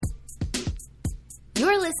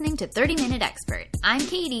listening to 30 Minute Expert. I'm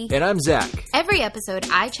Katie. And I'm Zach. Every episode,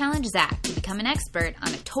 I challenge Zach to become an expert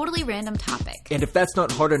on a totally random topic. And if that's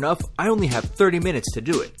not hard enough, I only have 30 minutes to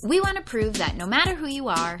do it. We want to prove that no matter who you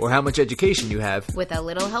are, or how much education you have, with a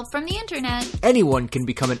little help from the internet, anyone can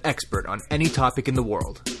become an expert on any topic in the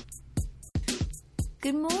world.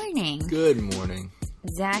 Good morning. Good morning.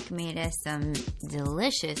 Zach made us some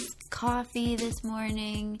delicious coffee this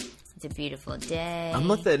morning. It's a beautiful day. I'm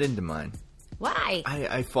not that into mine. Why?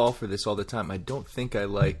 I fall for this all the time. I don't think I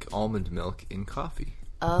like almond milk in coffee.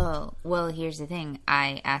 Oh, well, here's the thing.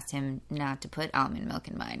 I asked him not to put almond milk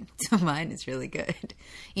in mine, so mine is really good.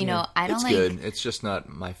 You know, I don't like... It's good. It's just not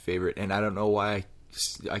my favorite, and I don't know why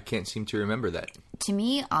I can't seem to remember that. To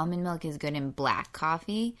me, almond milk is good in black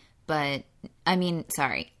coffee, iced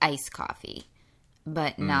coffee,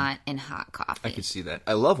 but not in hot coffee. I could see that.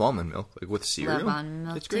 I love almond milk, like with cereal. Love almond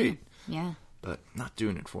milk, it's great. Too. Yeah. But not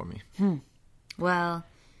doing it for me. Well,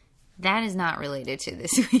 that is not related to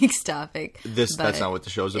this week's topic. That's not what the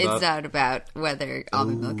show's about? It's not about whether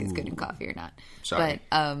almond milk is good in coffee or not. Sorry.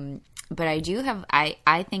 But I do have,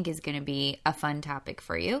 I think is going to be a fun topic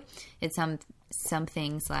for you. It's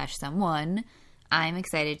something/someone I'm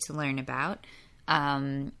excited to learn about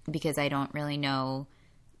because I don't really know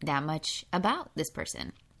that much about this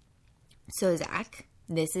person. So Zach,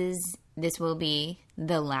 this will be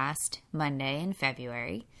the last Monday in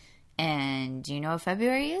February. And do you know what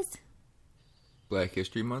February is? Black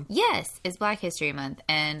History Month? Yes, it's Black History Month.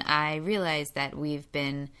 And I realized that we've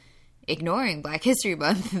been ignoring Black History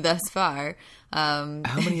Month thus far. How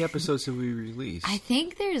many episodes have we released? I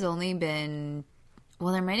think there's only been...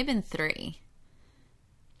 Well, there might have been 3.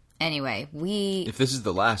 Anyway, If this is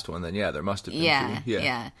the last one, then yeah, there must have been 3.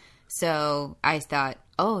 Yeah. So I thought,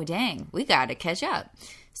 oh, dang, we got to catch up.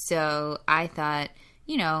 So I thought,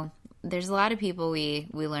 there's a lot of people we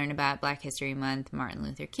learn about Black History Month, Martin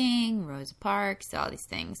Luther King, Rosa Parks, all these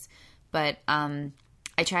things. But I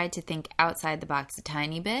tried to think outside the box a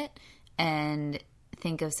tiny bit and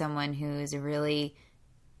think of someone who is a really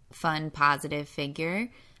fun, positive figure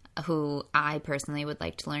who I personally would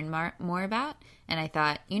like to learn more about. And I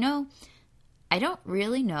thought, I don't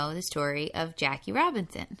really know the story of Jackie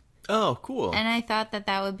Robinson. Oh, cool. And I thought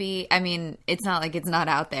that would be, it's not like it's not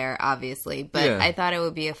out there, obviously, but yeah. I thought it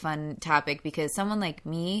would be a fun topic because someone like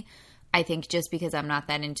me, I think just because I'm not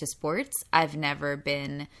that into sports, I've never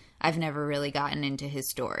really gotten into his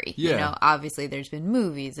story. Yeah. Obviously there's been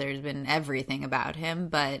movies, there's been everything about him,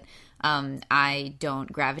 but I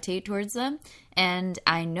don't gravitate towards them. And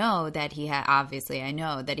I know that he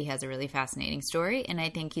has a really fascinating story, and I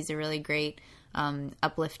think he's a really great,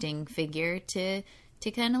 uplifting figure to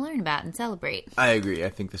kind of learn about and celebrate. I agree. I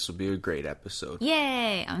think this will be a great episode.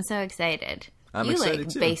 Yay! I'm so excited. I'm you excited like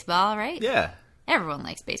too. Baseball, right? Yeah. Everyone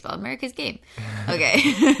likes baseball. America's game.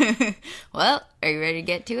 Okay. Well, are you ready to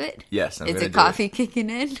get to it? Yes, I'm ready to do it. Is the coffee kicking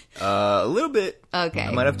in? A little bit. Okay.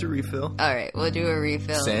 I might have to refill. All right, we'll do a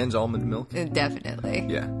refill. Sans almond milk? Definitely.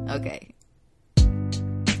 Yeah. Okay.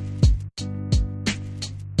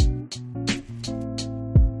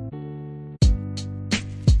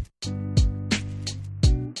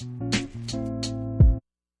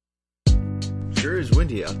 Sure is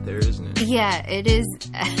windy out there, isn't it? Yeah, it is.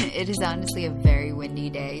 It is honestly a very windy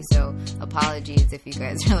day, so apologies if you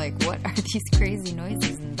guys are like, what are these crazy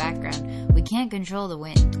noises in the background? We can't control the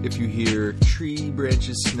wind. If you hear tree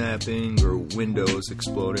branches snapping or windows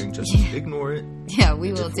exploding, just ignore it. Yeah,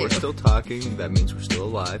 we will do. If we're still talking, that means we're still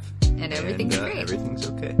alive. And everything's great. Everything's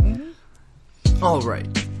okay. Mm-hmm. All right.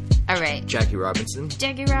 Jackie Robinson.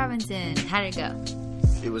 Jackie Robinson. How'd it go?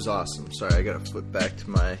 It was awesome. Sorry, I gotta flip back to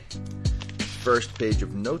my first page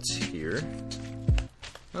of notes here.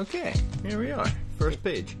 Okay, here we are. First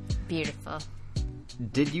page. Beautiful.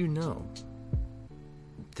 Did you know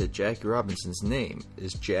that Jackie Robinson's name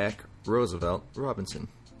is Jack Roosevelt Robinson?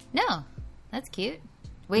 No, that's cute.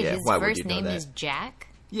 Wait, his first name is Jack?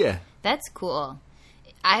 Yeah. That's cool.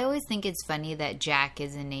 I always think it's funny that Jack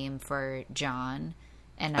is a name for John.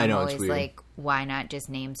 And I'm always like, why not just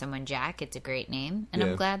name someone Jack? It's a great name. And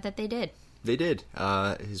I'm glad that they did. They did.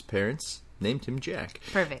 His parents named him Jack.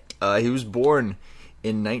 Perfect. He was born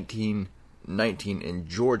in 1919 in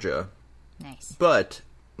Georgia. Nice. But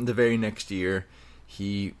the very next year,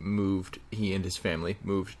 he and his family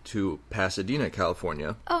moved to Pasadena,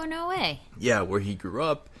 California. Oh, no way. Yeah, where he grew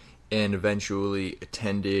up and eventually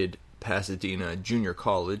attended Pasadena Junior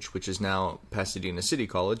College, which is now Pasadena City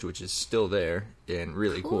College, which is still there and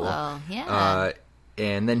really cool. Yeah.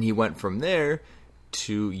 And then he went from there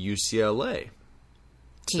to UCLA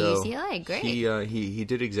So UCLA, great. He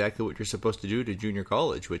did exactly what you're supposed to do to junior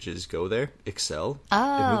college, which is go there, excel,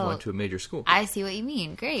 and move on to a major school. I see what you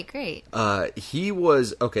mean. Great. He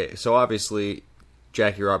was, okay, so obviously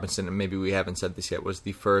Jackie Robinson, and maybe we haven't said this yet, was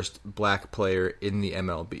the first black player in the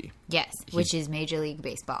MLB. Yes, which is Major League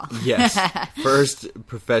Baseball. Yes, first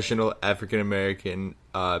professional African-American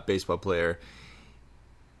baseball player.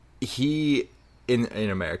 He, in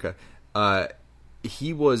America,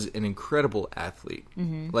 he was an incredible athlete,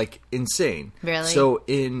 like insane. Really? So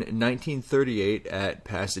in 1938 at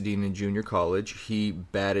Pasadena Junior College, he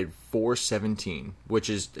batted .417, which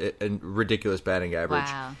is a ridiculous batting average.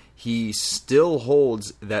 Wow. He still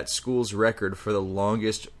holds that school's record for the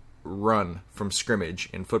longest run from scrimmage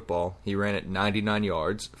in football. He ran it 99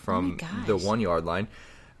 yards from the 1 yard line.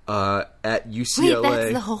 At UCLA, wait,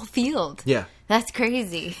 that's the whole field. Yeah, that's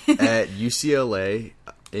crazy. At UCLA,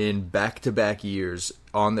 in back-to-back years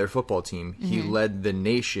on their football team, he led the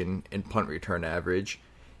nation in punt return average.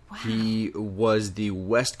 Wow. He was the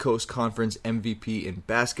West Coast Conference MVP in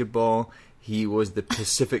basketball. He was the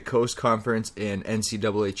Pacific Coast Conference and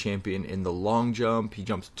NCAA champion in the long jump. He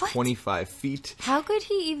jumped 25 feet. How could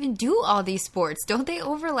he even do all these sports? Don't they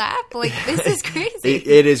overlap? Like, this is crazy.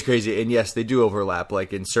 It is crazy. And yes, they do overlap.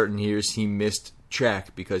 Like, in certain years, he missed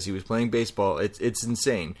track because he was playing baseball. It's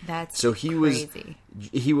insane. That's crazy.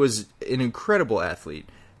 He was an incredible athlete.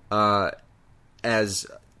 As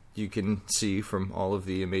you can see from all of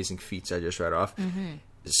the amazing feats I just read off.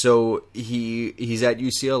 So he's at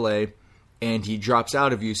UCLA. And he drops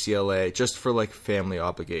out of UCLA just for like family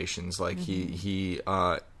obligations. Like he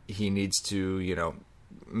needs to,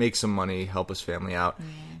 make some money, help his family out.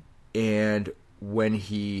 And when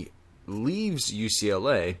he leaves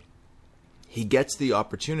UCLA, he gets the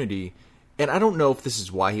opportunity. And I don't know if this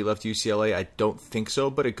is why he left UCLA. I don't think so,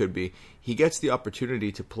 but it could be. He gets the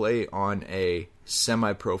opportunity to play on a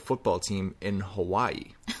semi-pro football team in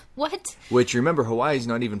Hawaii. What? Which, remember, Hawaii is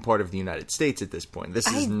not even part of the United States at this point. This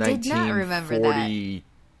is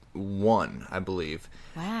 1941, I believe.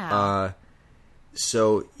 Wow.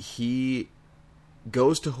 So he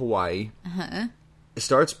goes to Hawaii,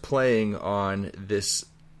 starts playing on this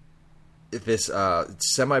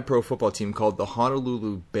semi-pro football team called the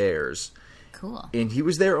Honolulu Bears. Cool. And he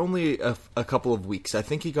was there only a couple of weeks. I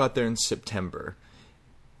think he got there in September.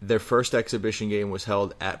 Their first exhibition game was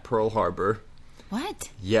held at Pearl Harbor. What?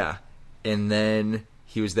 Yeah. And then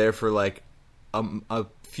he was there for like a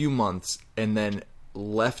few months and then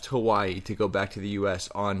left Hawaii to go back to the U.S.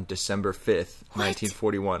 on December 5th,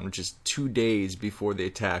 1941, which is 2 days before the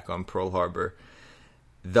attack on Pearl Harbor.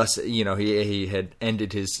 Thus, he had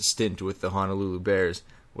ended his stint with the Honolulu Bears,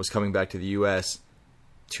 was coming back to the U.S.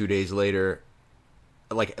 2 days later,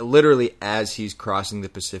 like literally as he's crossing the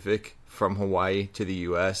Pacific from Hawaii to the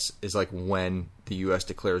U.S. is like when the U.S.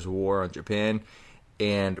 declares war on Japan.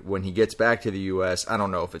 And when he gets back to the U.S., I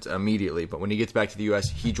don't know if it's immediately, but when he gets back to the U.S.,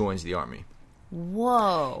 he joins the Army.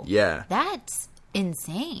 Whoa. Yeah. That's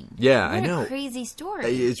insane. Yeah, I know. What a crazy story.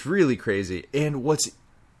 It's really crazy. And what's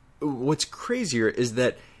crazier is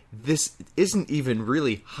that this isn't even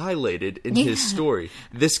really highlighted in his story.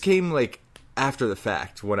 This came like after the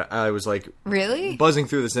fact when I was like really buzzing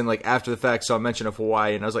through this and like after the fact saw a mention of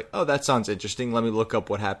Hawaii and I was like, oh, that sounds interesting. Let me look up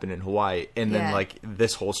what happened in Hawaii. And then like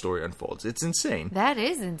this whole story unfolds. It's insane. That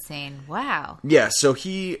is insane. Wow. Yeah. So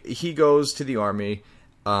he goes to the Army.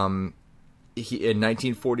 In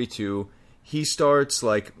 1942, he starts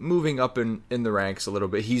like moving up in the ranks a little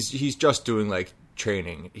bit. He's just doing like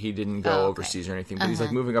training. He didn't go overseas or anything, but he's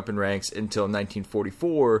like moving up in ranks until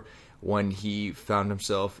 1944 when he found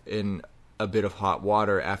himself in a bit of hot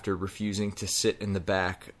water after refusing to sit in the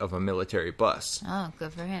back of a military bus. Oh,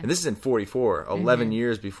 good for him. And this is in 44, 11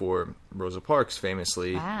 years before Rosa Parks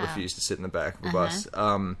famously refused to sit in the back of a bus.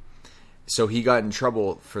 So he got in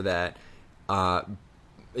trouble for that.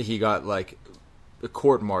 He got like a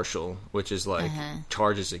court-martial, which is like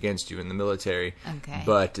charges against you in the military. Okay.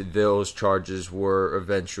 But those charges were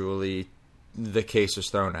eventually, the case was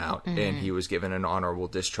thrown out and he was given an honorable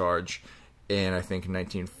discharge in, I think,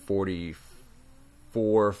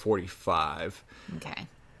 1944, 45. Okay.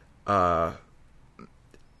 And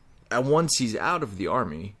once he's out of the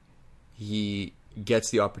Army, he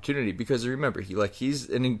gets the opportunity because remember he's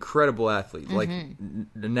an incredible athlete, like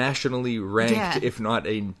nationally ranked, if not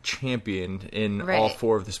a champion in all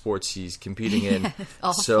four of the sports he's competing in.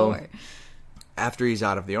 All four. After he's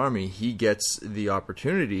out of the Army, he gets the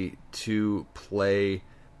opportunity to play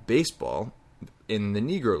baseball in the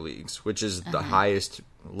Negro Leagues, which is the highest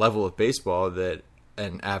level of baseball that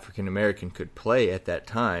an African American could play at that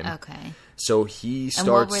time. Okay. So he starts.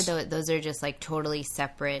 And what were those are just like totally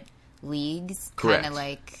separate leagues, kind of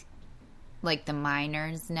like the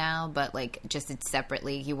minors now, but like just its separate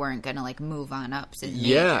league. You weren't gonna like move on up to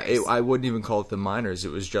majors. I wouldn't even call it the minors.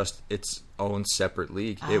 It was just its own separate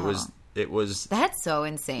league. Oh. It was. That's so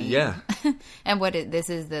insane. Yeah. And this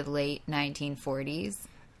is the late 1940s.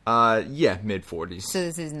 Yeah, mid 40s. So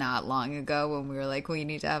this is not long ago when we were like, we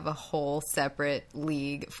need to have a whole separate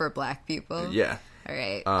league for black people. Yeah. All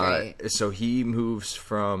right. Great. So he moves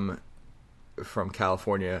from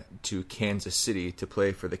California to Kansas City to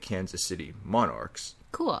play for the Kansas City Monarchs.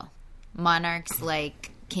 Cool. Monarchs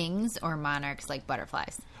like kings or monarchs like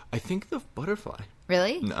butterflies? I think the butterfly.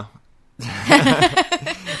 Really? No.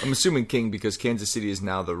 I'm assuming king because Kansas City is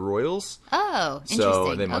now the Royals. Oh, interesting.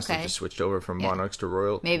 So they must have just switched over from Monarchs to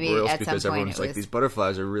Royals at because some point everyone's like, these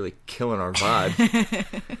butterflies are really killing our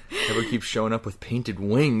vibe. Everyone keeps showing up with painted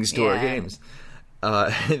wings to our games.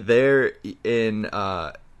 They're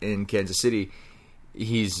in Kansas City.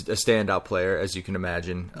 He's a standout player, as you can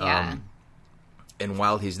imagine. Yeah. And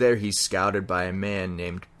while he's there, he's scouted by a man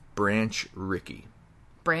named Branch Rickey.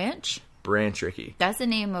 Branch Rickey. That's the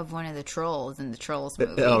name of one of the trolls in the Trolls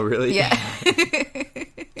movie. Oh, really? Yeah.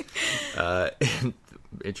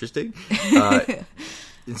 Interesting.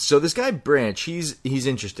 So this guy Branch, he's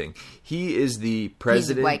interesting. He is the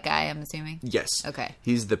president. He's a white guy, I'm assuming. Yes. Okay.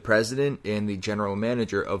 He's the president and the general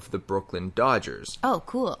manager of the Brooklyn Dodgers. Oh,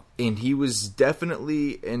 cool. And he was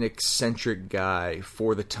definitely an eccentric guy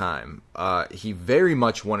for the time. He very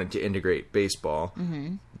much wanted to integrate baseball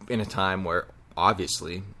in a time where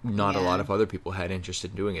obviously not a lot of other people had interest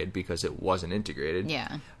in doing it because it wasn't integrated.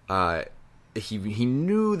 Yeah. He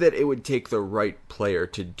knew that it would take the right player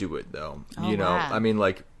to do it, though. Wow. I mean,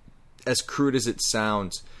 like, as crude as it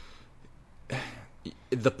sounds,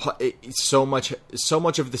 so much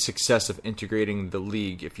of the success of integrating the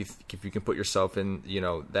league, if you can put yourself in,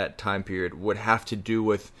 that time period, would have to do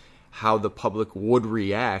with how the public would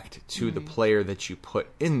react to the player that you put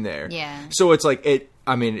in there. Yeah. So it's like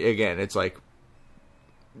it's like.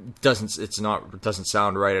 Doesn't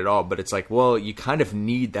sound right at all, but it's like, well, you kind of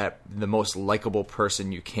need the most likable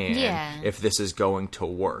person you can if this is going to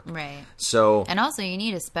work. Right. So, and also you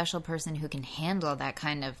need a special person who can handle that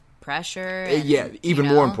kind of pressure. Even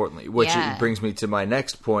more importantly, which brings me to my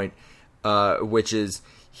next point, which is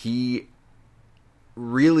he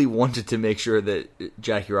really wanted to make sure that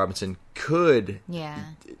Jackie Robinson could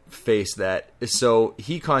face that. So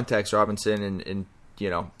he contacts Robinson and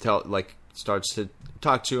starts to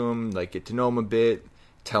talk to him, get to know him a bit,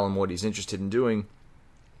 tell him what he's interested in doing.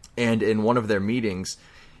 And in one of their meetings,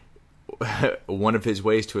 one of his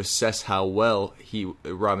ways to assess how well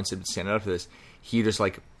Robinson would stand up to this, he just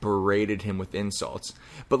berated him with insults.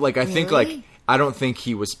 But I think I don't think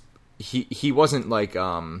he wasn't he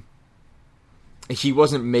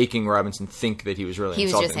wasn't making Robinson think that he was really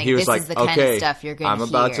insulting. Just saying, he was this is the kind of stuff you're going to I'm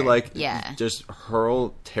about to just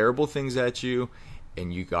hurl terrible things at you.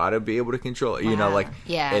 And you gotta be able to control it,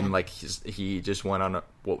 and he just went on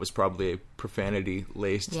what was probably a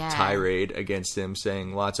profanity-laced tirade against him,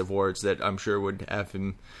 saying lots of words that I'm sure would have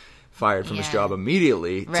him fired from his job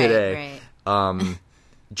immediately today. Right.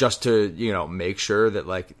 Just to make sure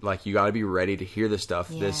that you got to be ready to hear this stuff.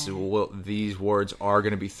 These words are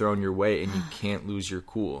going to be thrown your way, and you can't lose your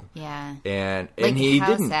cool. Yeah, and he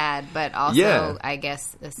didn't. Sad, but also I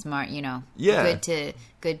guess a smart.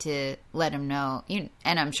 Good to let him know.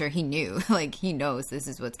 And I'm sure he knew. He knows this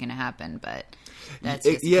is what's going to happen. But that's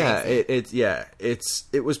just crazy.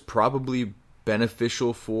 It was probably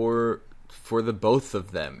beneficial for the both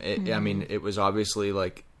of them. I mean, it was obviously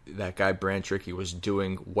that guy Branch Rickey was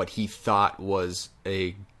doing what he thought was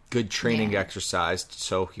a good training exercise,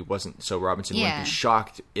 so Robinson wouldn't be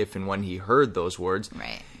shocked if and when he heard those words.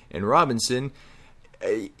 Right. And Robinson,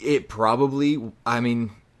 it probably, I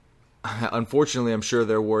mean, unfortunately, I'm sure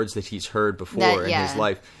there are words that he's heard before in his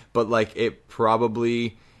life, but it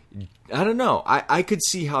probably, I don't know. I could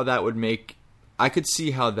see how that would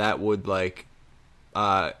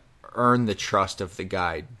earn the trust of the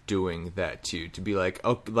guy doing that too, to be I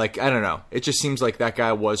don't know. It just seems like that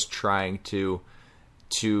guy was trying to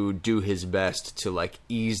do his best to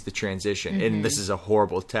ease the transition, and this is a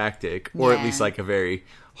horrible tactic, or at least a very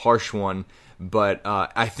harsh one. But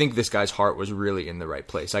I think this guy's heart was really in the right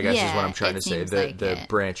place, I guess is what I'm trying to say. The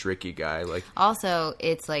Branch Rickey guy, also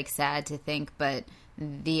it's sad to think, but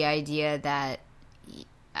the idea that,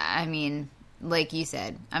 I mean, like you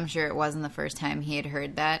said, I'm sure it wasn't the first time he had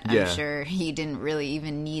heard that. I'm sure he didn't really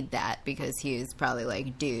even need that because he was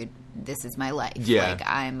probably dude, this is my life. Yeah.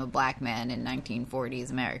 I'm a black man in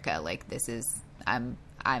 1940s America.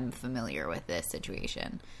 I'm familiar with this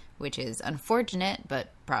situation, which is unfortunate, but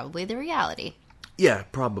probably the reality. Yeah,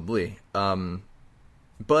 probably.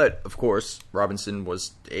 But, of course, Robinson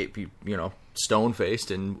was,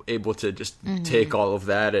 stone-faced and able to just take all of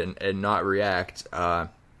that and not react.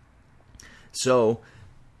 So,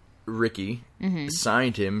 Ricky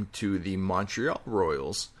signed him to the Montreal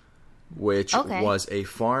Royals, which was a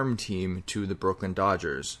farm team to the Brooklyn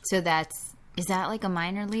Dodgers. So is that like a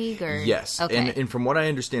minor league? Or Yes. Okay. And from what I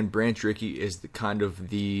understand, Branch Rickey is the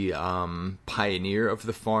pioneer of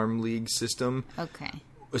the farm league system. Okay.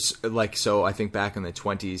 So I think back in the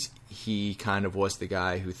 20s, he kind of was the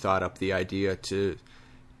guy who thought up the idea to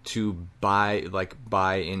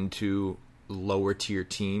buy into lower tier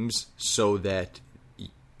teams so that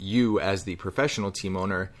you, as the professional team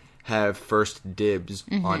owner, have first dibs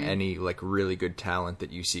on any really good talent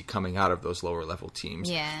that you see coming out of those lower level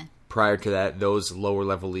teams. Yeah. Prior to that, those lower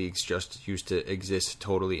level leagues just used to exist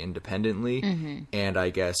totally independently. And I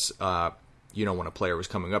guess, when a player was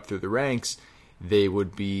coming up through the ranks, they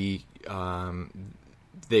would be, I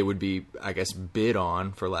guess, bid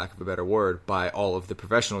on, for lack of a better word, by all of the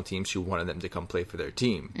professional teams who wanted them to come play for their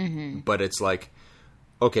team. But it's like,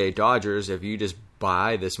 okay, Dodgers, if you just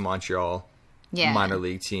buy this Montreal minor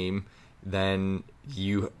league team, then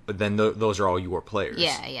those are all your players.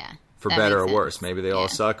 Yeah, yeah. For that better or worse. Maybe they all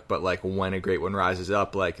suck, but when a great one rises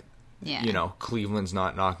up, Cleveland's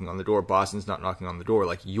not knocking on the door, Boston's not knocking on the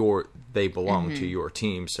door, they belong to your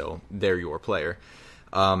team, so they're your player.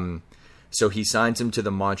 So he signs him to the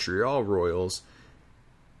Montreal Royals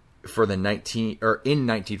in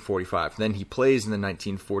 1945. Then he plays in the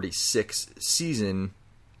 1946 season,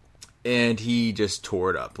 and he just tore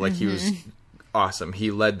it up. He was awesome. He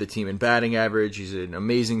led the team in batting average. He's an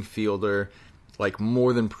amazing fielder.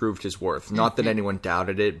 More than proved his worth. Not that anyone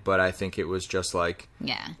doubted it, but I think it was just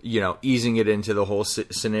easing it into the whole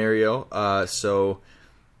scenario. So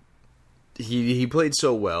he played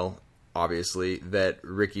so well, obviously, that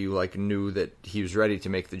Ricky knew that he was ready to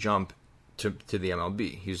make the jump to the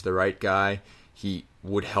MLB. He's the right guy. He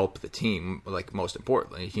would help the team, most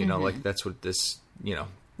importantly. That's what this,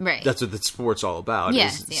 right. That's what the sport's all about.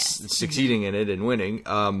 Yes, succeeding in it and winning.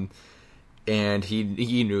 And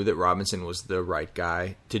he knew that Robinson was the right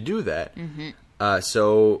guy to do that.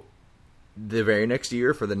 So the very next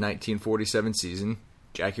year, for the 1947 season,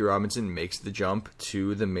 Jackie Robinson makes the jump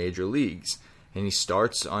to the major leagues. And he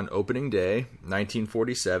starts on opening day,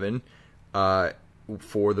 1947,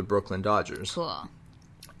 for the Brooklyn Dodgers. Cool.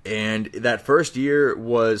 And that first year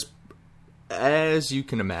was, as you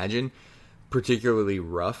can imagine, particularly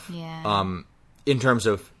rough. Yeah. In terms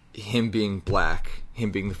of him being black, him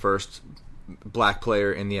being the first black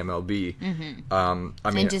player in the MLB.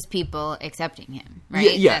 And just people accepting him,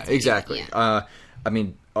 right? Yeah, exactly.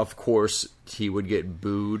 Of course, he would get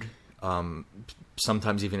booed.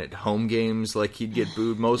 Sometimes even at home games, he'd get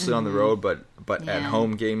booed, mostly on the road, but at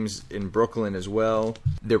home games in Brooklyn as well.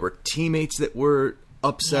 There were teammates that were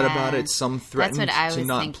upset about it. Some threatened to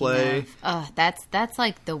not play. That's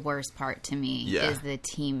the worst part to me, is the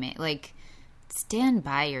teammate. Stand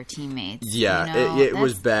by your teammates. Yeah, it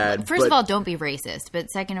was bad. First of all, don't be racist. But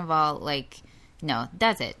second of all, no,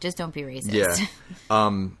 that's it. Just don't be racist.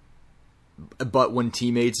 Yeah. But when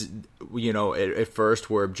teammates, at first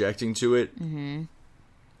were objecting to it,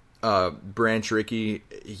 Branch Rickey,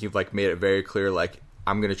 he made it very clear,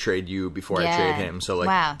 I'm going to trade you before I trade him. So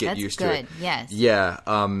get used to it. Yes. Yeah.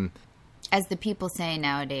 As the people say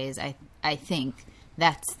nowadays, I think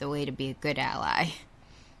that's the way to be a good ally.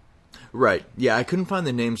 Right. Yeah, I couldn't find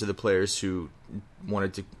the names of the players who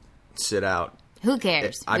wanted to sit out. Who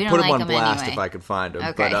cares? I'd put them on blast if I could find them.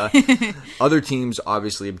 Okay. But other teams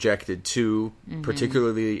obviously objected too,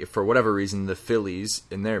 particularly for whatever reason, the Phillies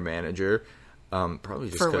and their manager. Probably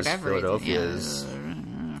just because Philadelphia is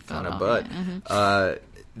kind of butt.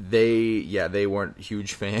 They weren't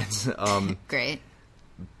huge fans. Great.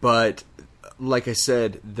 But like I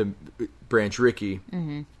said, the Branch Rickey,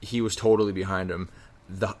 he was totally behind him.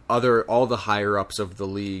 All the higher ups of the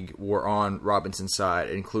league were on Robinson's side,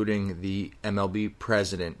 including the MLB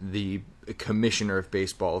president, the commissioner of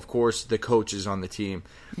baseball, of course, the coaches on the team,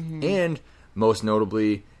 and most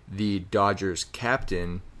notably the Dodgers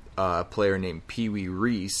captain, a player named Pee Wee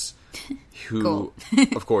Reese, who,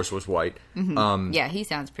 of course, was white. Yeah, he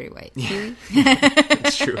sounds pretty white.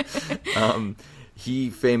 It's true. He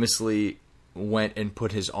famously went and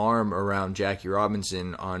put his arm around Jackie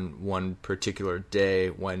Robinson on one particular day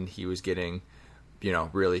when he was getting,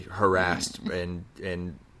 really harassed and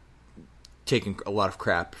taking a lot of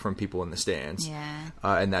crap from people in the stands. Yeah.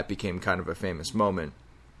 And that became kind of a famous moment.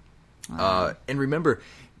 Wow. And remember,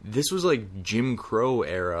 this was Jim Crow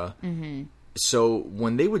era. so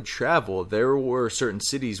when they would travel, there were certain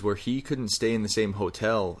cities where he couldn't stay in the same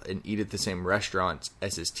hotel and eat at the same restaurants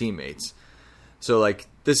as his teammates. So, like,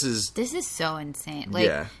 this is so insane.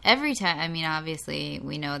 Like, every time, I mean, obviously,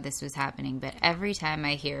 we know this was happening, but every time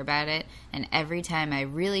I hear about it, and every time I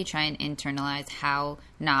really try and internalize how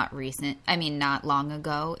not long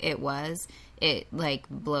ago it was, it, like,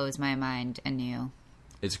 blows my mind anew.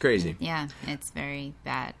 It's crazy. Yeah, it's very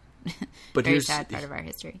bad. But very sad part of our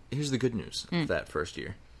history. Here's the good news of that first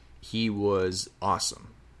year. He was awesome.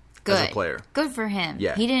 Good. As a player. Good for him.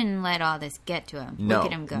 Yeah. He didn't let all this get to him. No. Look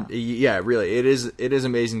at him go. Yeah, really. It is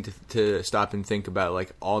amazing to stop and think about,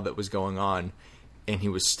 like, all that was going on, and he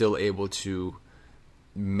was still able to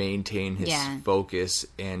maintain his focus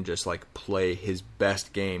and just, like, play his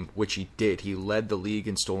best game, which he did. He led the league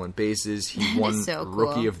in stolen bases. He won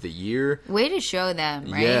Rookie of the Year. Way to show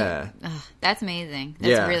them, right? Yeah. Ugh, that's amazing.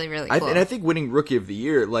 That's really, really cool. And I think winning Rookie of the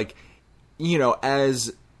Year, like, you know,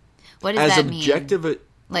 as what does that objective mean?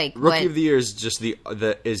 Like, Rookie of the Year is just the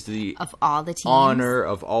of all the teams? honor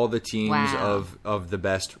of all the teams of the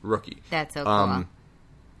best rookie. That's so cool.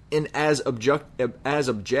 And as objective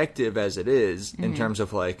as it is in terms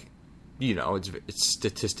of, like, you know, it's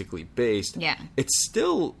statistically based. Yeah, it's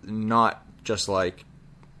still not just, like,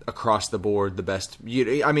 across the board the best.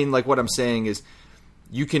 I mean, like, what I'm saying is,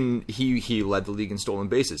 he led the league in stolen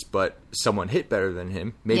bases, but someone hit better than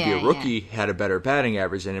him. Maybe a rookie had a better batting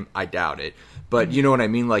average than him. I doubt it. But you know what I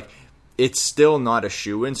mean? Like, it's still not a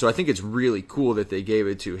shoo-in. So I think it's really cool that they gave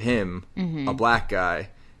it to him, a black guy,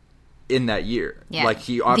 in that year. Yeah. Like,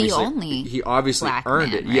 he obviously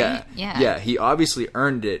earned it. Right? Yeah, he obviously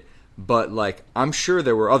earned it. But, like, I'm sure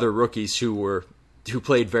there were other rookies who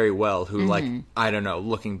played very well, who, like, I don't know,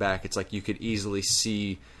 looking back, it's like you could easily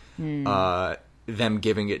see them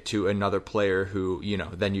giving it to another player who, you know,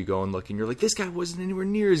 then you go and look and you're like, this guy wasn't anywhere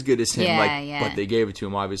near as good as him. But they gave it to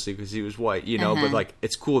him, obviously, because he was white, you know, but, like,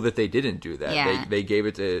 it's cool that they didn't do that. Yeah. They gave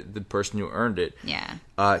it to the person who earned it.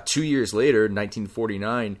 Yeah. 2 years later,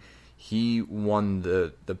 1949, he won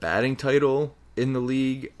the batting title in the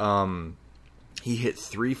league. He hit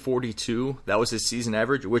 342. That was his season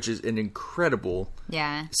average, which is an incredible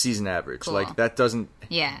season average. Cool. Like, that doesn't...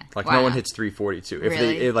 Yeah. Like, no one hits 342.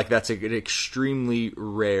 Really? That's an extremely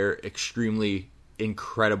rare,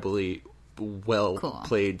 incredibly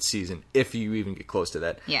well-played season, if you even get close to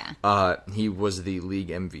that. Yeah. He was the league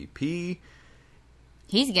MVP.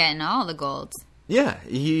 He's getting all the golds. Yeah.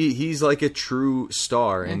 He's like a true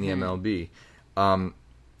star in the MLB.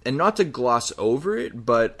 And not to gloss over it,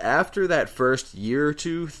 but after that first year or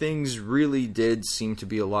two, things really did seem to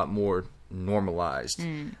be a lot more normalized.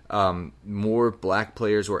 More black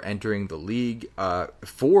players were entering the league.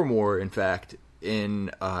 4 more, in fact, in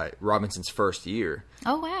Robinson's first year.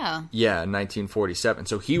 Oh, wow. Yeah, 1947.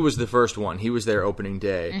 So he was the first one. He was there opening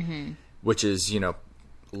day, which is, you know,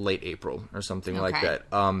 late April or something like that.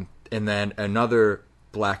 And then another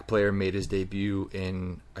black player made his debut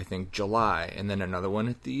in, I think, July, and then another one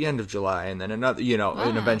at the end of July, and then another, you know,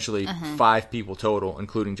 and eventually 5 people total,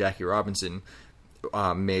 including Jackie Robinson,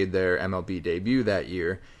 made their MLB debut that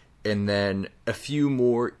year, and then a few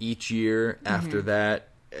more each year after that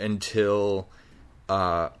until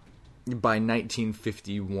by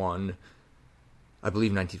 1951, I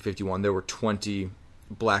believe 1951, there were 20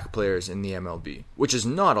 black players in the MLB, which is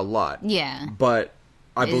not a lot. Yeah. But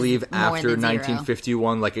I believe after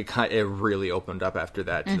 1951, like, it really opened up after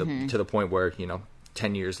that to the point where, you know,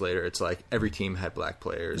 10 years later, it's like every team had black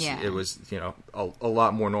players. Yeah. It was, you know, a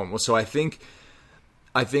lot more normal. So I think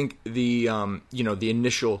the you know, the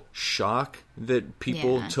initial shock that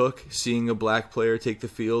people took seeing a black player take the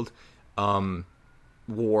field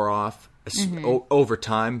wore off over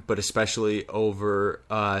time, but especially over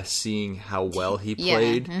seeing how well he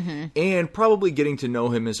played and probably getting to know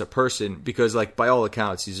him as a person, because, like, by all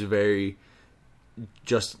accounts, he's a very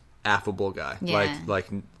just affable guy. Like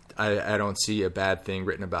I don't see a bad thing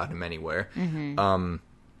written about him anywhere.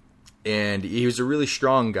 And he was a really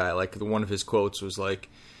strong guy. Like, one of his quotes was like,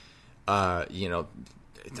 you know,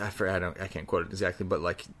 I can't quote it exactly, but,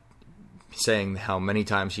 like, saying how many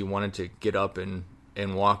times he wanted to get up and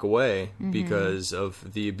walk away because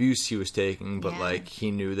of the abuse he was taking, but like, he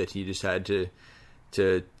knew that he just had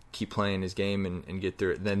to keep playing his game and get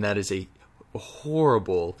through it. Then that is a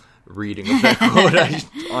horrible reading of that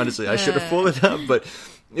quote. Honestly, I should have pulled it up, but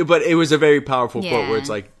it was a very powerful quote where it's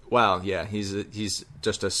like, wow, yeah, he's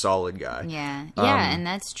just a solid guy. Yeah, and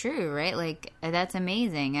that's true, right? Like, that's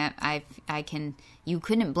amazing. You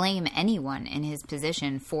couldn't blame anyone in his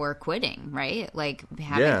position for quitting, right? Like,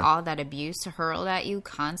 having all that abuse hurled at you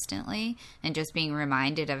constantly and just being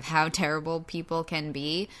reminded of how terrible people can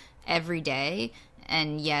be. every day,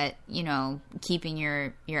 and yet, you know, keeping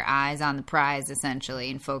your eyes on the prize essentially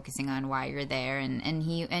and focusing on why you're there, and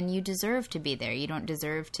you deserve to be there. You don't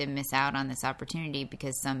deserve to miss out on this opportunity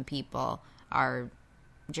because some people are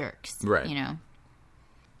jerks, right? You know,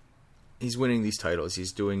 he's winning these titles.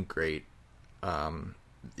 He's doing great.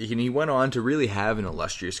 He went on to really have an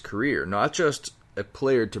illustrious career, not just a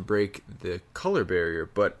player to break the color barrier,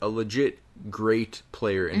 but a legit great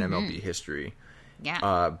player in MLB history.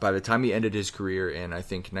 Yeah. By the time he ended his career in, I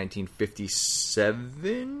think,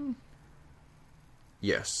 1957?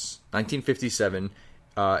 Yes, 1957.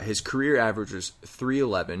 His career average was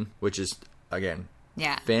 .311, which is, again,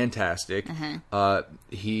 fantastic.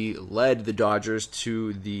 He led the Dodgers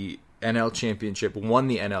to the NL Championship, won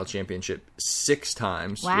the NL Championship 6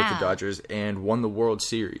 times with the Dodgers, and won the World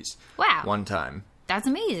Series 1 time. That's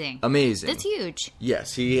amazing. Amazing. That's huge.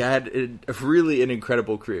 Yes, he had really an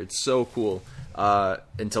incredible career. It's so cool.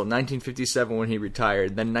 Until 1957 when he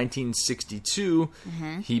retired. Then 1962,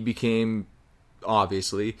 he became,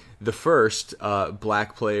 obviously, the first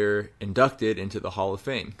black player inducted into the Hall of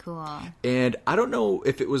Fame. Cool. And I don't know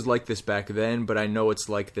if it was like this back then, but I know it's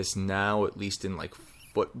like this now, at least in like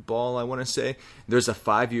football, I want to say. There's a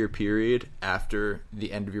 5-year period after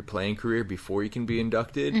the end of your playing career before you can be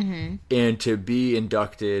inducted. And to be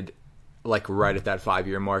inducted like right at that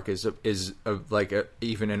 5-year mark is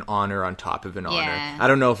even an honor on top of an honor. I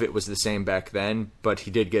don't know if it was the same back then, but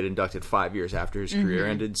he did get inducted 5 years after his career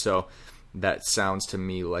ended. So that sounds to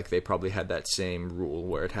me like they probably had that same rule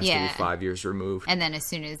where it has to be 5 years removed. And then as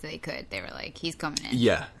soon as they could, they were like, he's coming in.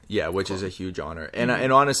 Yeah, which is a huge honor. And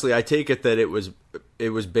and honestly, I take it that it was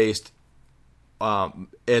based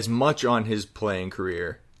as much on his playing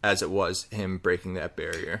career as it was him breaking that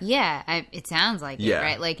barrier. Yeah, it sounds like it,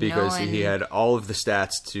 right? Like because he had all of the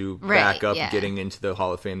stats to back up getting into the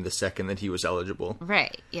Hall of Fame the second that he was eligible.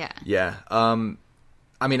 Right, yeah. Yeah.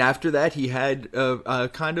 I mean, after that, he had a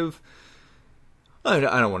kind of, I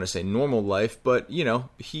don't want to say normal life, but, you know,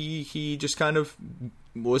 he just kind of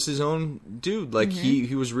was his own dude. Like,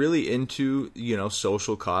 he was really into, you know,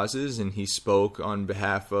 social causes, and he spoke on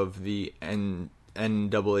behalf of the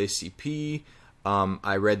NAACP.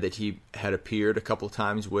 I read that he had appeared a couple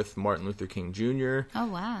times with Martin Luther King Jr. Oh,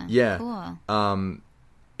 wow. Yeah. Cool.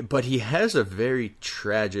 But he has a very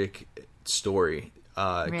tragic story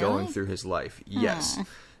really? Going through his life. Yes.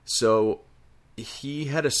 So he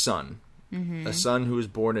had a son. A son who was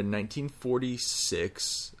born in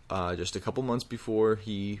 1946, just a couple months before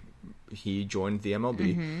he joined the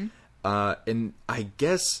MLB. And I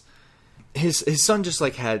guess his son just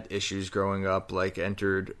like had issues growing up, like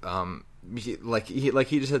entered...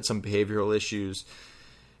 he just had some behavioral issues,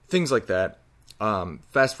 things like that.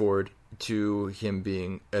 Fast forward to him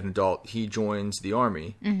being an adult, he joins the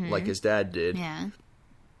Army, like his dad did. Yeah.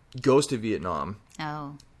 Goes to Vietnam.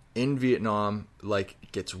 Oh. In Vietnam,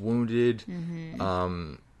 like, gets wounded.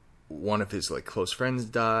 One of his, like, close friends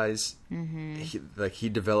dies. He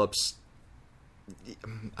develops,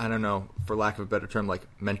 I don't know, for lack of a better term, like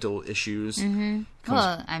mental issues.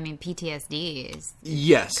 Well, I mean, PTSD is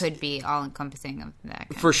could be all encompassing of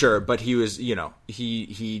that. For sure, but he was, you know,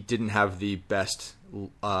 he didn't have the best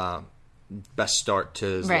start to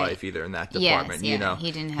his life either in that department. You know,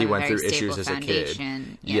 he didn't have he went a through very issues as a kid.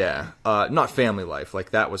 Yeah. Not family life,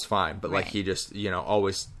 like that was fine, but like he just, you know,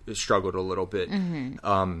 always struggled a little bit.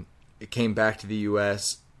 It came back to the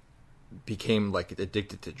U.S., became like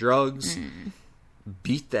addicted to drugs.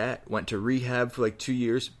 Beat that, went to rehab for like 2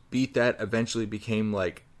 years, beat that, eventually became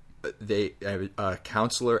like a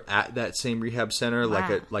counselor at that same rehab center,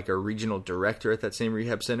 like a regional director at that same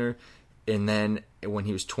rehab center. And then when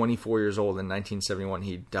he was 24 years old in 1971,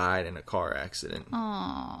 he died in a car accident.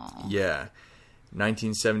 Aww. Yeah.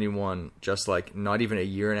 1971, just like not even a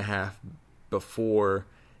year and a half before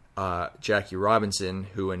Jackie Robinson,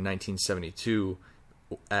 who in 1972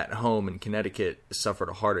 at home in Connecticut suffered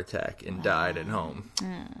a heart attack and died at home.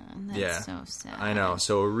 That's so sad. I know.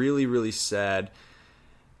 So a really, really sad,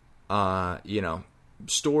 you know,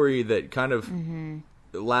 story that kind of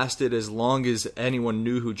lasted as long as anyone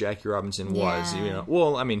knew who Jackie Robinson was. You know,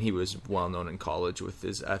 well, I mean, he was well known in college with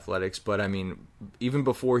his athletics, but I mean, even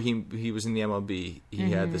before he was in the MLB,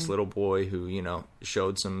 he had this little boy who, you know,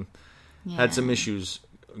 showed had some issues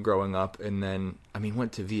growing up, and then I mean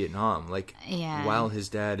went to Vietnam, like while his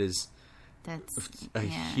dad is a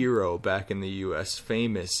hero back in the US,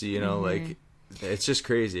 famous, you know, like it's just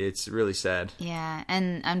crazy. It's really sad. Yeah,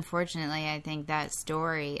 and unfortunately I think that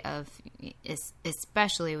story of,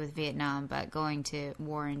 especially with Vietnam, but going to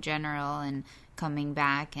war in general and coming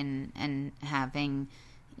back and having,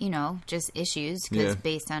 just issues because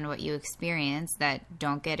based on what you experience that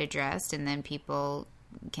don't get addressed, and then people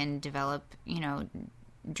can develop,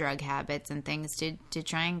 drug habits and things to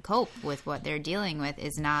try and cope with what they're dealing with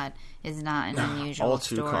is not an unusual all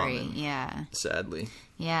too story. Common, yeah. Sadly.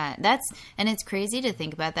 Yeah. And it's crazy to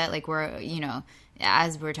think about that. Like we're,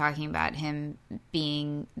 as we're talking about him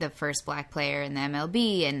being the first black player in the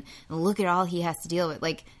MLB and look at all he has to deal with.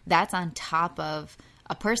 Like that's on top of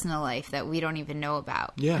a personal life that we don't even know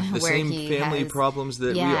about. Yeah, the same family problems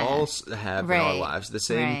that we all have in our lives. The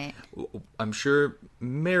same, I'm sure,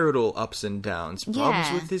 marital ups and downs,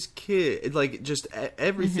 problems with his kid, like just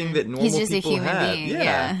everything that normal He's just people a human have. Being.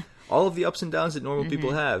 Yeah. All of the ups and downs that normal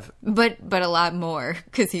people have. But a lot more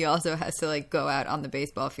because he also has to like go out on the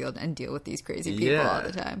baseball field and deal with these crazy people all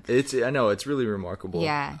the time. I know, it's really remarkable.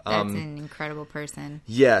 Yeah, that's an incredible person.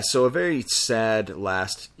 Yeah, so a very sad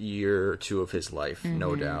last year or two of his life,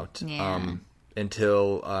 no doubt. Yeah.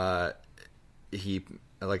 Until he,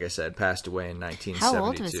 like I said, passed away in 1972. How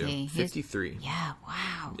old was he? 53. Yeah,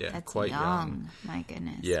 wow. Yeah, that's quite young. My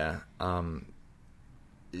goodness. Yeah.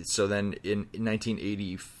 So then in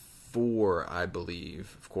 1984, I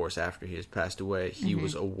believe, of course, after he has passed away, he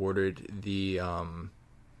was awarded the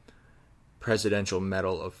Presidential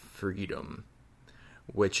Medal of Freedom,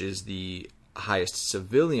 which is the highest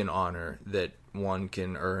civilian honor that one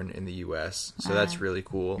can earn in the U.S. So that's really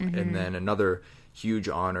cool. And then another huge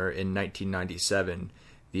honor in 1997,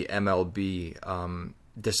 the MLB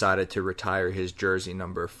decided to retire his jersey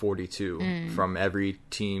number 42 from every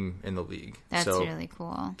team in the league. That's really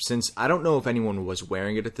cool. Since I don't know if anyone was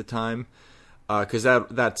wearing it at the time, because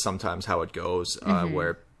that's sometimes how it goes,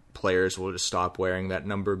 where players will just stop wearing that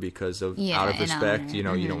number because of out of respect. You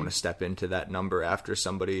don't want to step into that number after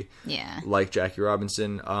somebody like Jackie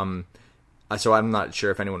Robinson. So I'm not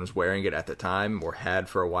sure if anyone was wearing it at the time or had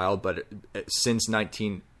for a while, but since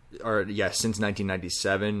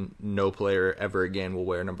 1997, no player ever again will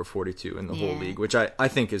wear number 42 in the whole league, which I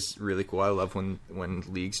think is really cool. I love when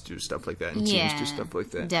leagues do stuff like that and teams do stuff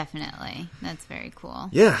like that. Definitely. That's very cool.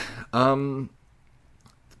 Yeah.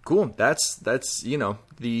 Cool. That's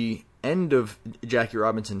the end of Jackie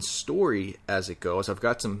Robinson's story as it goes. I've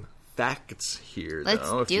got some facts here,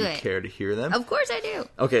 though, if you care to hear them. Of course I do.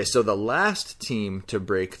 Okay, so the last team to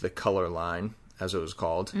break the color line, as it was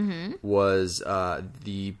called, was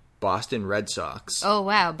the Boston Red Sox. Oh,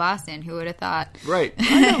 wow. Boston. Who would have thought? Right.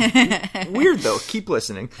 I know. Weird, though. Keep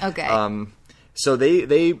listening. Okay. So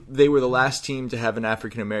they were the last team to have an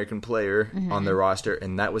African-American player on their roster,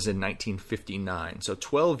 and that was in 1959. So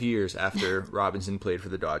 12 years after Robinson played for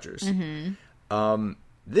the Dodgers.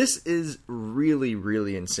 This is really,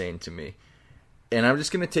 really insane to me. And I'm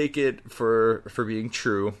just going to take it for being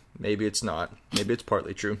true. Maybe it's not. Maybe it's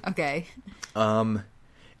partly true. Okay.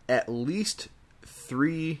 At least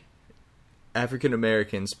 3 African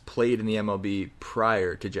Americans played in the MLB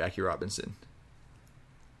prior to Jackie Robinson.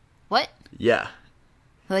 What? Yeah.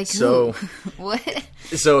 Like so, who? What?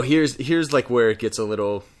 So here's like where it gets a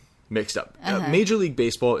little mixed up. Major League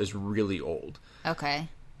Baseball is really old. Okay.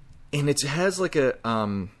 And it has like it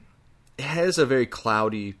has a very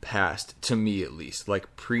cloudy past, to me at least,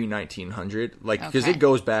 like pre-1900, like because it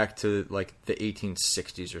goes back to like the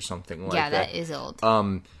 1860s or something like that. Yeah, that is old.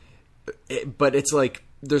 But it's like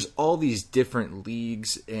there's all these different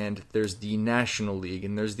leagues, and there's the National League,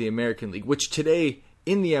 and there's the American League, which today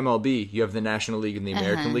in the MLB you have the National League and the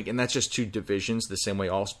American League, and that's just 2 divisions, the same way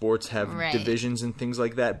all sports have divisions and things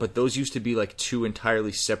like that. But those used to be like 2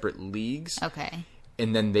 entirely separate leagues. Okay.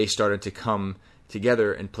 And then they started to come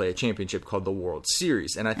together and play a championship called the World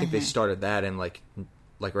Series, and I think they started that in like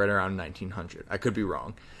right around 1900. I could be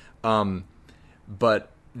wrong, but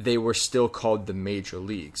they were still called the major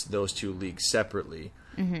leagues. Those 2 leagues separately.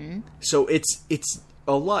 So it's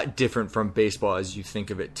a lot different from baseball as you think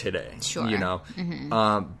of it today. Sure.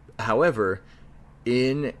 However,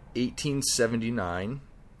 in 1879,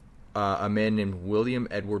 a man named William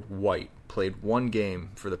Edward White played 1 game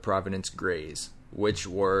for the Providence Grays, which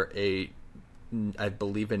were I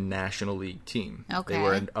believe a National League team. Okay. They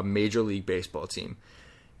were a Major League Baseball team.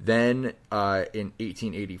 Then, in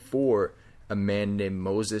 1884, a man named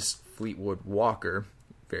Moses Fleetwood Walker,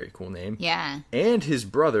 very cool name. Yeah. And his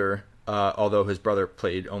brother, although his brother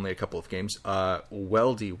played only a couple of games,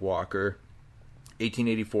 Weldy Walker,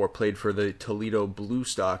 1884, played for the Toledo Blue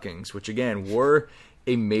Stockings, which again were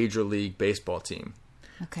a Major League Baseball team.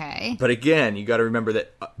 Okay. But again, you got to remember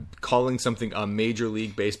that calling something a Major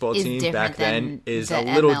League Baseball team back then is a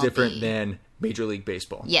little different than Major League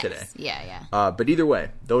Baseball today. Yeah. But either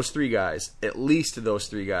way, those 3 guys, at least those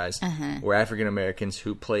 3 guys, were African Americans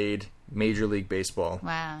who played Major League Baseball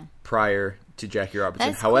prior to Jackie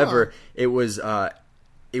Robinson. That's However, cool. it was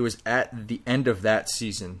at the end of that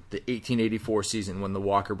season, the 1884 season, when the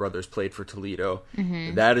Walker brothers played for Toledo.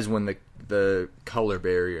 Mm-hmm. That is when the color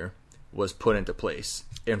barrier was put into place.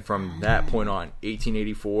 And from that point on,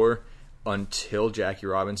 1884 until Jackie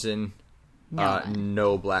Robinson,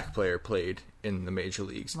 no black player played in the major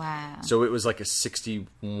leagues. Wow. So it was like a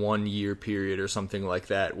 61-year period or something like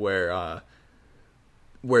that where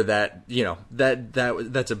that,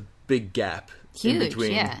 that's a big gap. Huge, in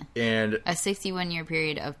between. Yeah. And a 61-year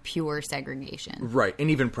period of pure segregation. Right.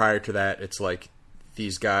 And even prior to that, it's like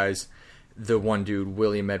these guys, the one dude,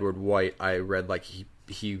 William Edward White, I read like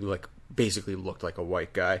he like basically looked like a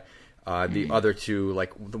white guy. The other two,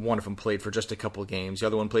 like the one of them played for just a couple of games. The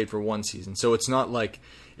other one played for one season. So it's not like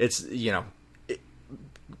it's,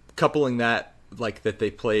 coupling that, like that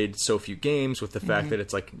they played so few games with the fact that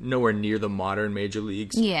it's like nowhere near the modern major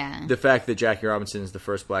leagues. Yeah. The fact that Jackie Robinson is the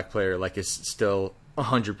first black player, like, is still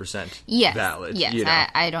 100% valid. Yes,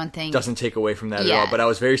 I don't think... Doesn't take away from that at all, but I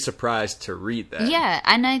was very surprised to read that. Yeah,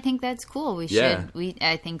 and I think that's cool.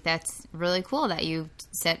 I think that's really cool that you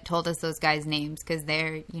told us those guys' names, because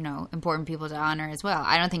they're, important people to honor as well.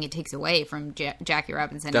 I don't think it takes away from Jackie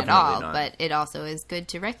Robinson Definitely at all, not. But it also is good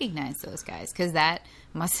to recognize those guys, because that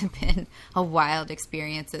must have been a wild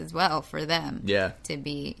experience as well for them to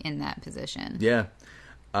be in that position. Yeah.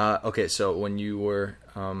 Okay, so when you were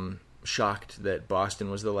shocked that Boston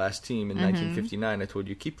was the last team in 1959, I told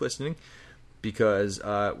you keep listening, because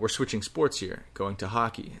we're switching sports here, going to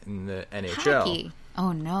hockey in the NHL. Hockey?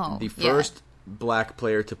 Oh, no. The first black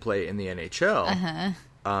player to play in the NHL.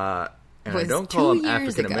 And I don't 2 call him years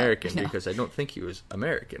African American ago. because I don't think he was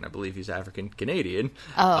American. I believe he's African Canadian.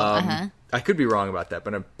 I could be wrong about that,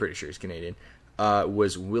 but I'm pretty sure he's Canadian.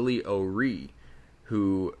 Was Willie O'Ree,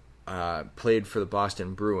 who played for the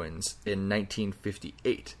Boston Bruins in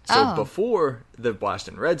 1958. So before the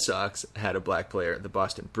Boston Red Sox had a black player, the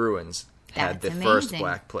Boston Bruins had the first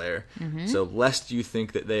black player. So lest you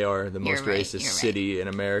think that they are the most racist city in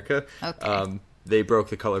America, they broke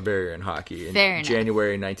the color barrier in hockey in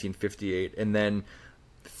January 1958. And then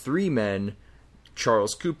three men,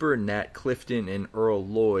 Charles Cooper, Nat Clifton, and Earl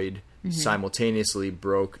Lloyd, simultaneously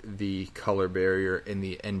broke the color barrier in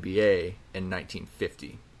the NBA in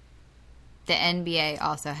 1950. The NBA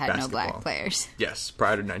also had Basketball. no black players. Yes,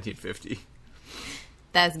 prior to 1950.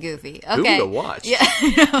 That's goofy. Who would have watched?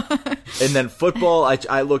 Yeah. And then football,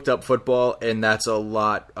 I looked up football, and that's a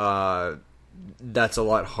lot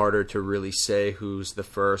harder to really say who's the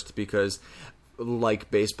first, because like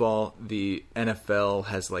baseball, the NFL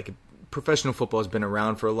has like professional football has been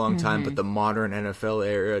around for a long time, but the modern NFL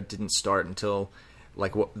era didn't start until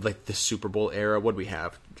like the Super Bowl era. What do we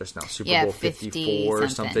have just now? Super Bowl 54 or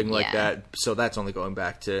something like that. So that's only going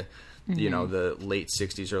back to the late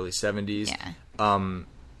 60s, early 70s. Yeah.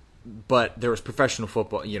 But there was professional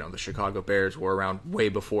football. The Chicago Bears were around way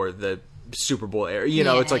before the Super Bowl era.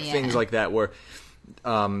 It's like things like that where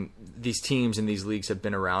these teams in these leagues have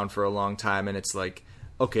been around for a long time, and it's like,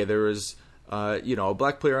 okay, there was a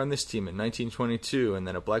black player on this team in 1922, and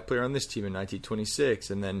then a black player on this team in 1926,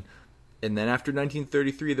 and then after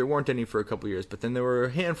 1933 there weren't any for a couple years, but then there were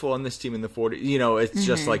a handful on this team in the 40s. It's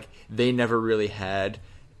just like they never really had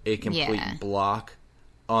a complete block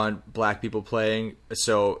on black people playing,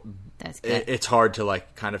 so it's hard to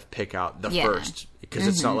like kind of pick out the first, because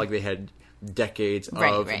it's not like they had decades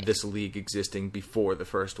of this league existing before the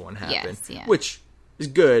first one happened, which is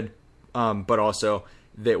good, but also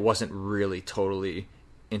that wasn't really totally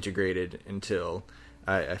integrated until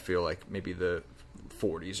I feel like maybe the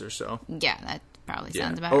 40s or so. Yeah, that probably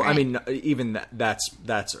sounds about right. I mean, even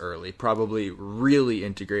that's early. Probably really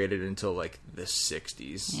integrated until like the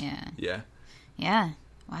 60s. Yeah.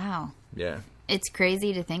 Wow. Yeah. It's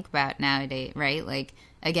crazy to think about nowadays, right? Like,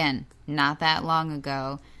 again, not that long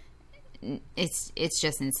ago. It's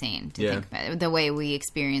just insane to think about it. The way we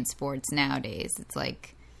experience sports nowadays. It's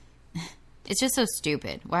like, it's just so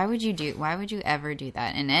stupid. Why would you ever do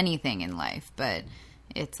that in anything in life? But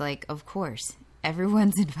it's like, of course,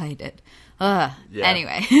 everyone's invited.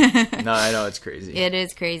 Anyway. No, I know, it's crazy. It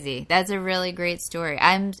is crazy. That's a really great story.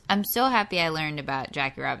 I'm so happy I learned about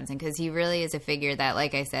Jackie Robinson, because he really is a figure that,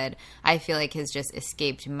 like I said, I feel like has just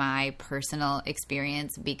escaped my personal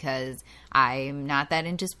experience, because I'm not that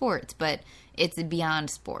into sports, but it's beyond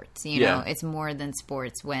sports. It's more than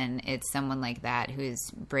sports when it's someone like that who's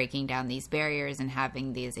breaking down these barriers and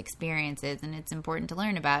having these experiences, and it's important to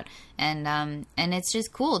learn about. And it's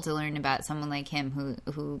just cool to learn about someone like him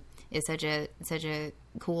who is such a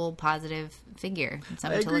cool, positive figure,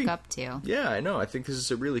 someone to look up to. Yeah, I know. I think this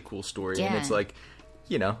is a really cool story, and it's like,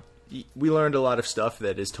 we learned a lot of stuff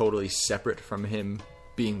that is totally separate from him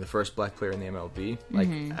being the first black player in the MLB. Like,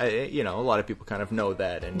 a lot of people kind of know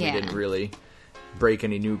that, and we didn't really break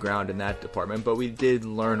any new ground in that department. But we did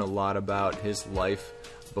learn a lot about his life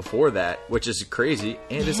before that, which is crazy,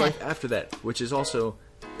 and his life after that, which is also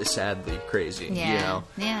sadly crazy. Yeah.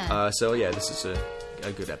 So this is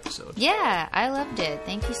a good episode. Yeah, I loved it.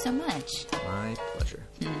 Thank you so much. My pleasure.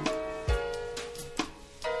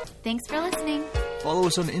 Thanks for listening. Follow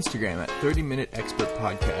us on Instagram at 30-Minute Expert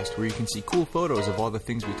Podcast, where you can see cool photos of all the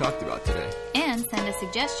things we talked about today. And send us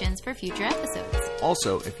suggestions for future episodes.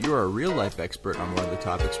 Also, if you're a real-life expert on one of the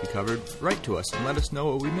topics we covered, write to us and let us know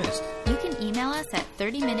what we missed. You can email us at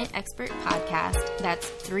 30-Minute Expert Podcast. That's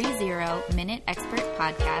 30-Minute Expert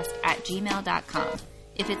Podcast @gmail.com.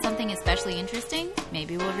 If it's something especially interesting,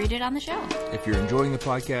 maybe we'll read it on the show. If you're enjoying the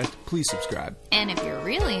podcast, please subscribe. And if you're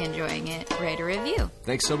really enjoying it, write a review.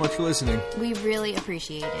 Thanks so much for listening. We really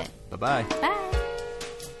appreciate it. Bye-bye. Bye.